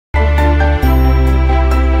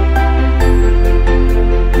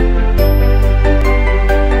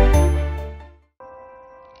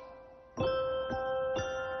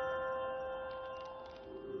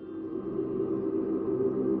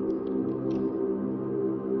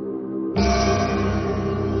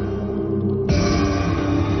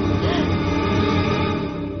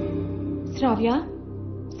శ్రావ్య,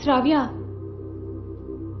 శ్రావ్య.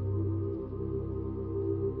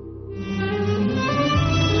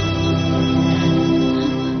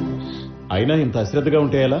 అయినా ఇంత అశ్రద్ధగా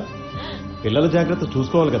ఉంటే ఎలా? పిల్లల జాగ్రత్త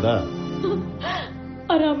చూసుకోవాలి కదా.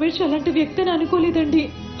 ఆ రమేష్ అలాంటి వ్యక్తిని అనుకోలేదండి.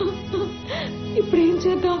 ఇప్పుడేం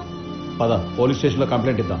చేద్దాం? పద, పోలీస్ స్టేషన్ లో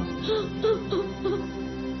కంప్లైంట్ ఇద్దాం.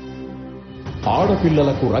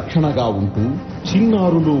 ఆడపిల్లలకు రక్షణగా ఉంటూ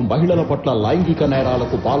చిన్నారులు, మహిళల పట్ల లైంగిక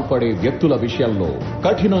నేరాలకు పాల్పడే వ్యక్తుల విషయంలో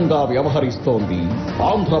కఠినంగా వ్యవహరిస్తోంది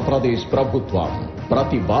ఆంధ్రప్రదేశ్ ప్రభుత్వం.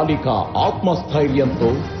 ప్రతి బాలిక ఆత్మస్థైర్యంతో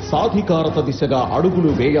సాధికారత దిశగా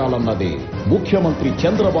అడుగులు వేయాలన్నదే ముఖ్యమంత్రి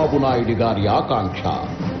చంద్రబాబు నాయుడు గారి ఆకాంక్ష.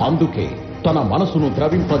 అందుకే తన మనసును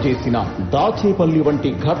ద్రవింపజేసిన దాచేపల్లి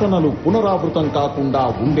వంటి ఘటనలు పునరావృతం కాకుండా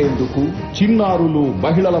ఉండేందుకు చిన్నారులు,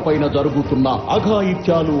 మహిళలపైన జరుగుతున్న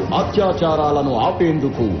అఘాయిత్యాలు, అత్యాచారాలను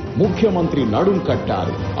ఆపేందుకు ముఖ్యమంత్రి నడుం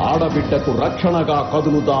కట్టారు. ఆడబిడ్డకు రక్షణగా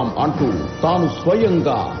కదులుదాం అంటూ తాను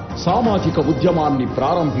స్వయంగా సామాజిక ఉద్యమాన్ని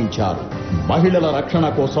ప్రారంభించారు. మహిళల రక్షణ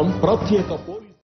కోసం ప్రత్యేక